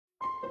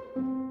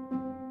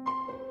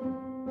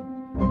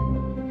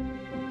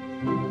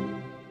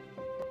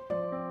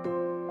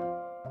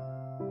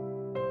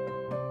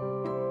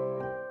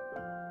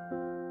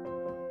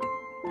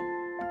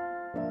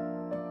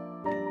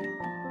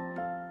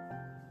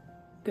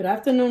Good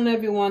afternoon,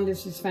 everyone.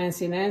 This is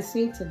Fancy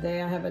Nancy.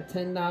 Today I have a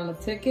 $10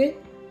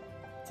 ticket,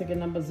 ticket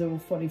number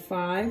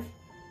 045.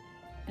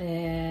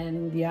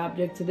 And the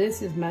object to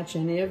this is match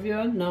any of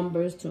your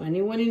numbers to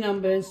any winning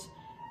numbers.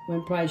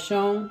 When prize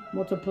shown,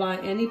 multiply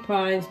any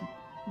prize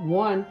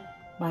won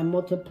by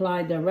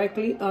multiply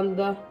directly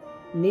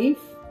underneath,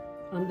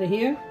 under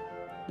here,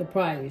 the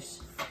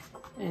prize.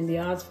 And the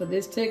odds for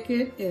this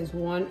ticket is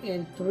 1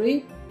 in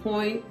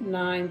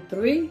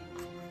 3.93.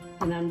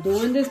 And I'm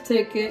doing this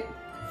ticket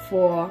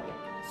for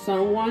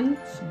someone's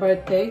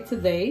birthday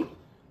today.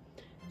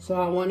 So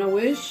I want to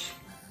wish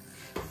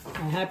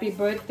a happy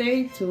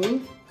birthday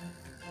to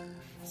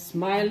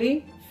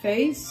Smiley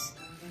Face,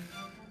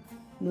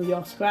 New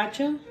York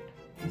Scratcher.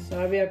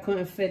 Sorry I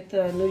couldn't fit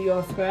the New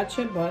York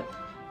Scratcher, but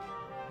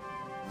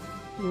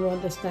you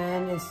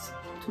understand it's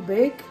too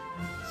big.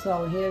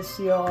 So here's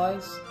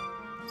yours,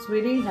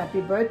 sweetie.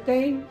 Happy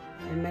birthday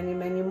and many,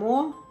 many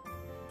more.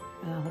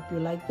 And I hope you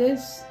like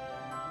this.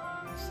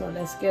 So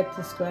let's get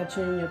to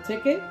scratching your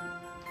ticket.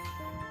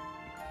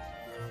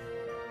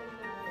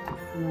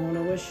 And I want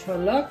to wish her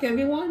luck,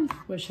 everyone.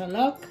 Wish her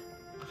luck.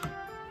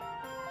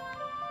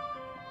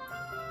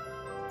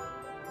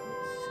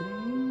 Let's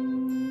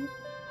see.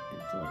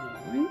 It's all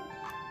right.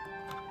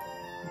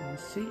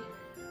 Let's see.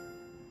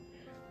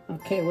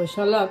 Okay, wish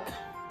her luck.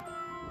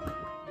 I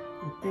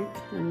think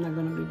I'm not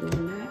going to be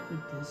doing that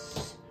with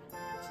this.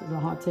 This is a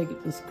hard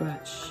ticket to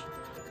scratch.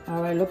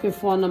 All right, looking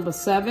for number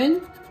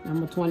 7,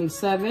 number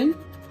 27,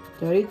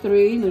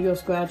 33, New York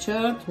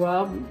Scratcher,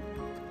 12,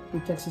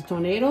 New Texas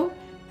Tornado,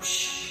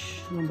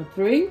 number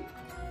 3,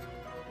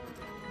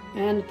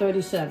 and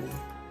 37.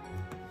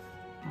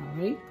 All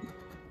right,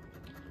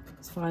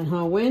 let's find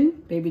her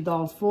win. Baby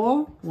Dolls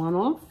 4, 1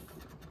 off.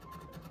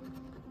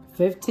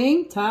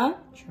 15,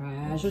 top,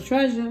 Trash or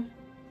Treasure.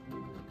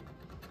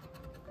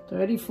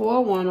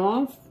 34, 1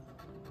 off.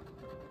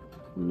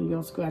 New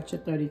York Scratcher,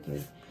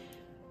 33.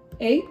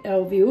 8,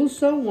 LV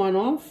Uso, 1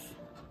 off.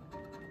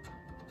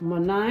 Number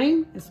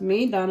 9, it's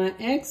me, Donna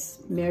X,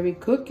 Mary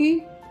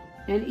Cookie,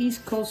 and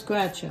East Coast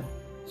Scratcher.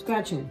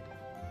 Scratching.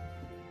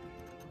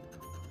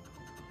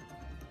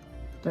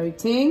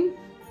 13,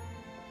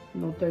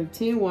 no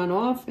 13, 1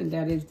 off, and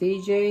that is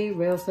DJ,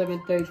 Rail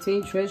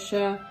 713,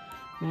 Trisha,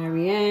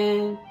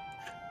 Marianne,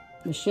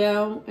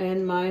 Michelle,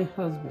 and my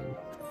husband,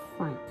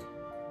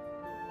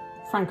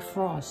 Frank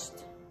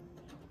Frost.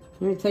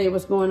 Let me tell you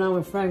what's going on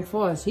with Frank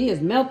Frost. He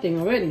is melting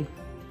already.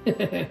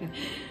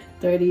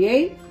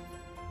 38.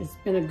 It's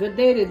been a good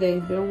day today.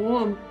 Been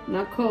warm,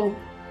 not cold.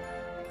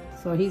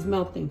 So he's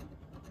melting.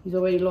 He's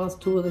already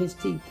lost 2 of his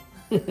teeth.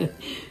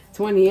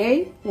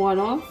 28, 1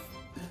 off.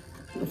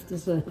 If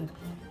this is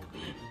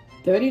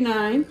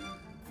 39.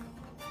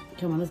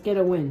 Come on, let's get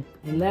a win.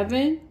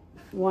 11,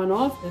 1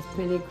 off. That's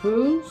Penny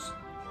Cruz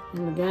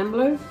and the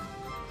Gambler.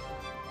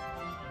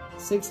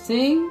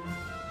 16,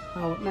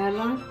 Howard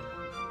Madlock.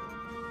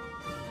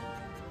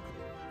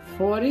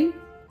 40,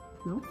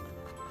 no.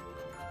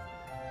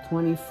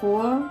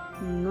 24,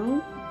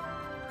 no.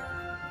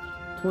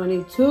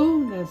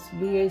 22, that's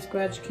VA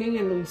Scratch King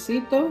and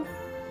Luisito.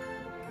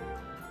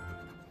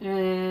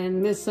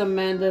 And Miss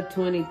Amanda,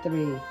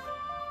 23.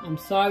 I'm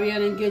sorry I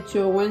didn't get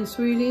you a win,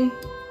 sweetie,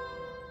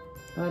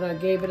 but I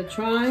gave it a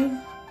try.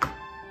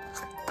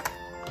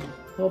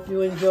 Hope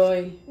you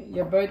enjoy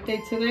your birthday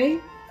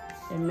today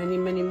and many,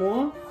 many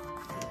more.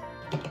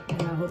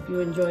 And I hope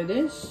you enjoy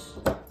this.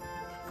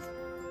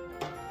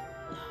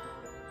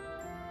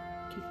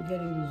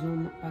 Getting the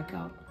zoom back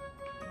out.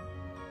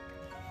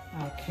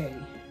 Okay,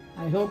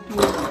 I hope you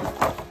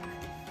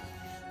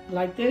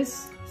like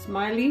this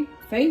smiley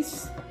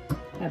face.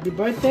 Happy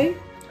birthday.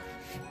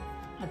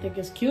 I think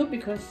it's cute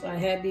because I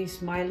had the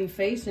smiley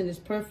face and it's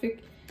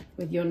perfect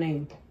with your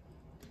name.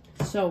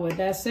 So with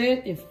that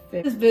said, if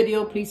this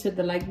video, please hit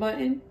the like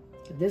button,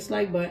 the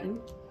dislike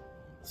button,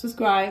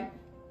 subscribe,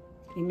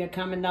 leave me a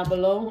comment down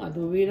below. I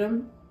do read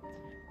them,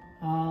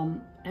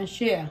 and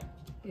share.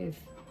 If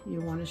you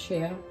want to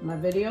share my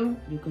video,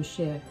 you can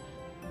share.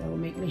 That will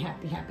make me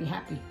happy, happy,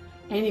 happy.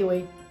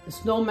 Anyway, the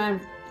snowman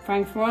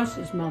Frank Frost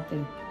is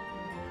melting.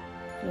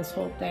 Let's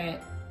hope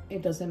that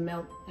it doesn't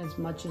melt as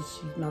much as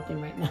she's melting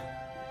right now.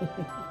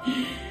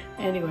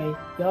 Anyway,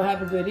 y'all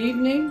have a good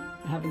evening.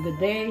 Have a good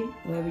day,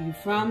 wherever you're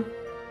from.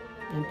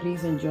 And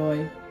please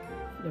enjoy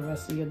the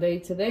rest of your day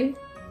today.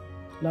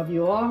 Love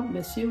you all.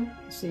 Miss you.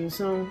 See you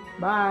soon.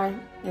 Bye.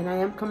 And I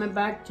am coming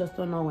back, just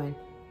don't know when.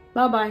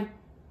 Bye-bye.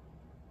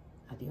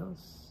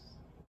 Adios.